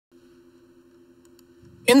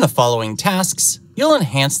In the following tasks, you'll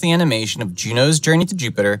enhance the animation of Juno's journey to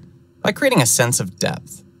Jupiter by creating a sense of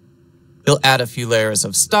depth. You'll add a few layers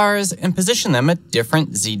of stars and position them at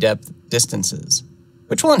different z-depth distances,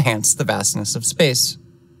 which will enhance the vastness of space.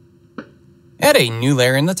 Add a new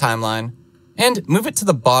layer in the timeline and move it to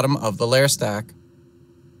the bottom of the layer stack.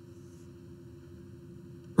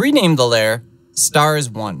 Rename the layer Stars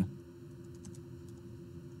 1.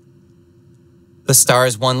 The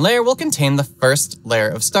Stars 1 layer will contain the first layer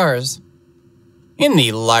of stars. In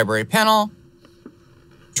the Library panel,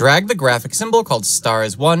 drag the graphic symbol called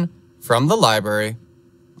Stars 1 from the library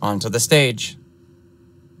onto the stage.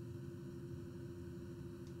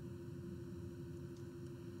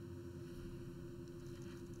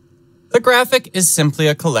 The graphic is simply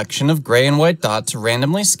a collection of gray and white dots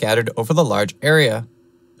randomly scattered over the large area.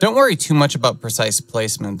 Don't worry too much about precise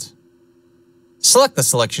placement. Select the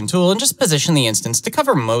selection tool and just position the instance to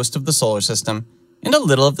cover most of the solar system and a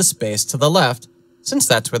little of the space to the left, since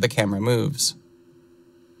that's where the camera moves.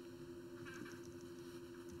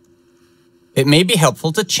 It may be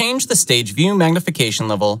helpful to change the stage view magnification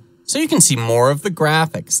level so you can see more of the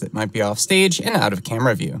graphics that might be off stage and out of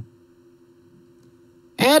camera view.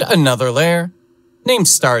 Add another layer, named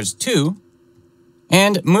Stars 2,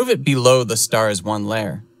 and move it below the Stars 1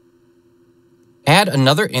 layer. Add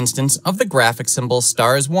another instance of the graphic symbol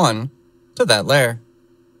Stars 1 to that layer.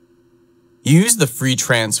 Use the Free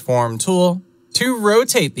Transform tool to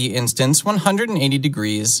rotate the instance 180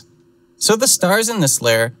 degrees so the stars in this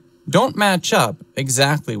layer don't match up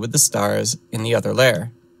exactly with the stars in the other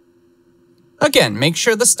layer. Again, make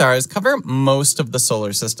sure the stars cover most of the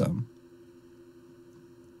solar system.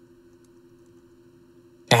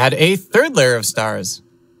 Add a third layer of stars,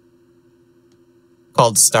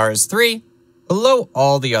 called Stars 3, below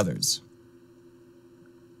all the others.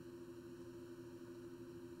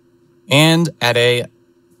 And add a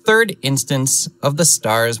third instance of the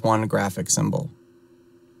Stars 1 graphic symbol.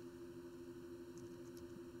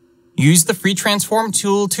 Use the Free Transform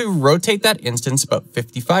tool to rotate that instance about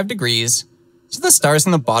 55 degrees so the stars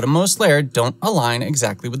in the bottommost layer don't align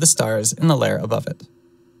exactly with the stars in the layer above it.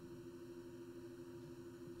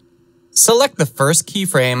 Select the first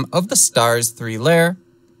keyframe of the Stars 3 layer,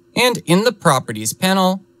 and in the Properties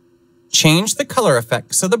panel, change the color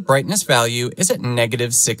effect so the brightness value is at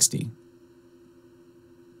 -60.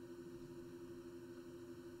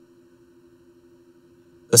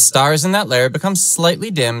 The stars in that layer become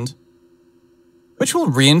slightly dimmed, which will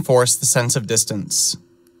reinforce the sense of distance.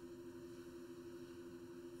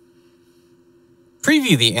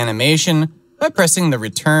 Preview the animation by pressing the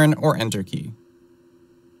Return or Enter key.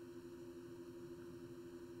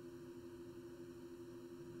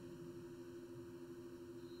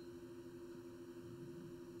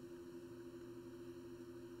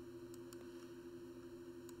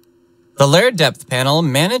 The Layer Depth panel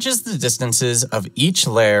manages the distances of each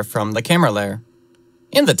layer from the camera layer.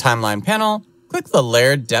 In the Timeline panel, click the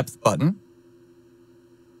Layer Depth button,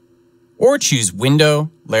 or choose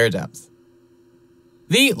Window, Layer Depth.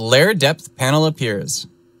 The Layer Depth panel appears,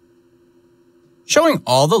 showing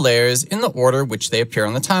all the layers in the order which they appear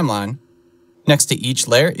on the timeline. Next to each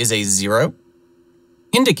layer is a 0,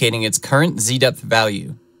 indicating its current z-depth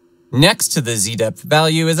value. Next to the z-depth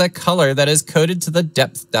value is a color that is coded to the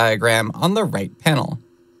depth diagram on the right panel.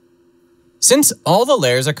 Since all the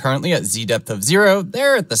layers are currently at z-depth of 0,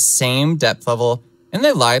 they're at the same depth level and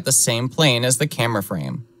they lie at the same plane as the camera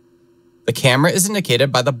frame. The camera is indicated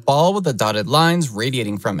by the ball with the dotted lines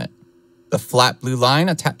radiating from it. The flat blue line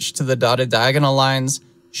attached to the dotted diagonal lines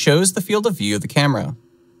shows the field of view of the camera.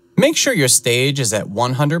 Make sure your stage is at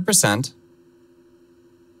 100%.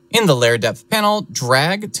 In the Layer Depth panel,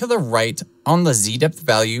 drag to the right on the z-depth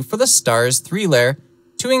value for the Stars 3 layer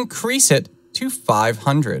to increase it to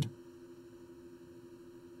 500.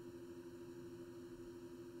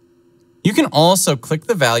 You can also click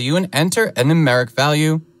the value and enter a numeric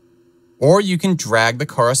value, or you can drag the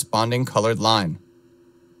corresponding colored line.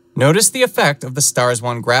 Notice the effect of the Stars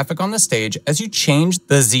 1 graphic on the stage as you change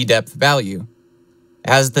the z-depth value.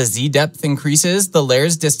 As the z-depth increases, the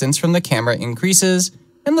layer's distance from the camera increases,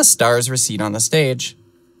 and the stars recede on the stage.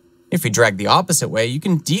 If you drag the opposite way, you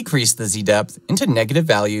can decrease the z-depth into negative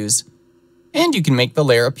values, and you can make the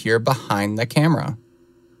layer appear behind the camera.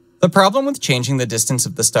 The problem with changing the distance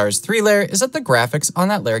of the Stars 3 layer is that the graphics on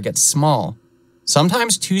that layer get small,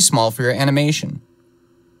 sometimes too small for your animation.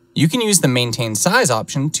 You can use the Maintain Size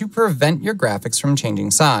option to prevent your graphics from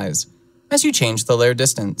changing size as you change the layer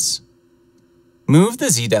distance. Move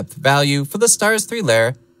the z-depth value for the Stars 3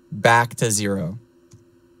 layer back to 0.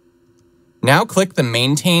 Now click the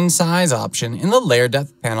Maintain Size option in the Layer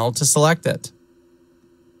Depth panel to select it.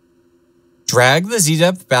 Drag the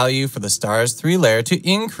z-depth value for the star's 3 layer to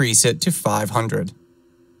increase it to 500.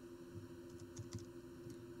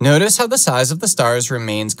 Notice how the size of the stars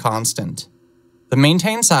remains constant. The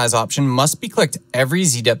maintain size option must be clicked every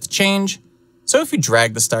z-depth change, so if you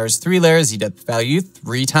drag the star's 3 layer z-depth value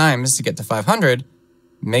 3 times to get to 500,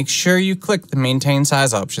 make sure you click the maintain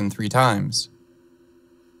size option 3 times.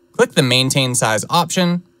 Click the maintain size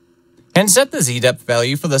option and set the z-depth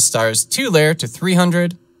value for the star's 2 layer to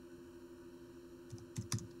 300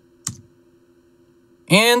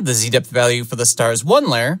 and the z-depth value for the star's 1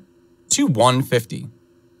 layer to 150.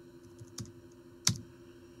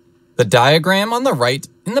 The diagram on the right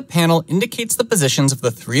in the panel indicates the positions of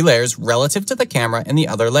the 3 layers relative to the camera and the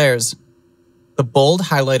other layers. The bold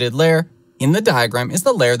highlighted layer in the diagram is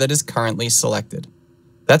the layer that is currently selected.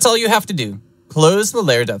 That's all you have to do. Close the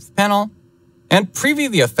layer depth panel and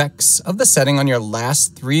preview the effects of the setting on your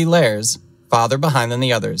last 3 layers farther behind than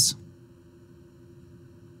the others.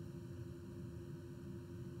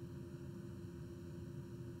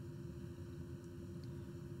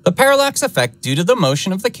 The parallax effect due to the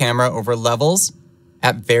motion of the camera over levels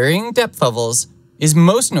at varying depth levels is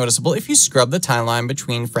most noticeable if you scrub the timeline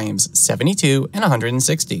between frames 72 and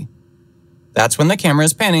 160. That's when the camera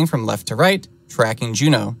is panning from left to right, tracking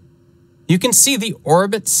Juno. You can see the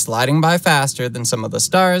orbit sliding by faster than some of the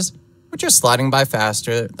stars, which are sliding by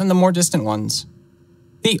faster than the more distant ones.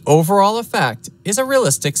 The overall effect is a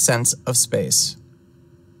realistic sense of space.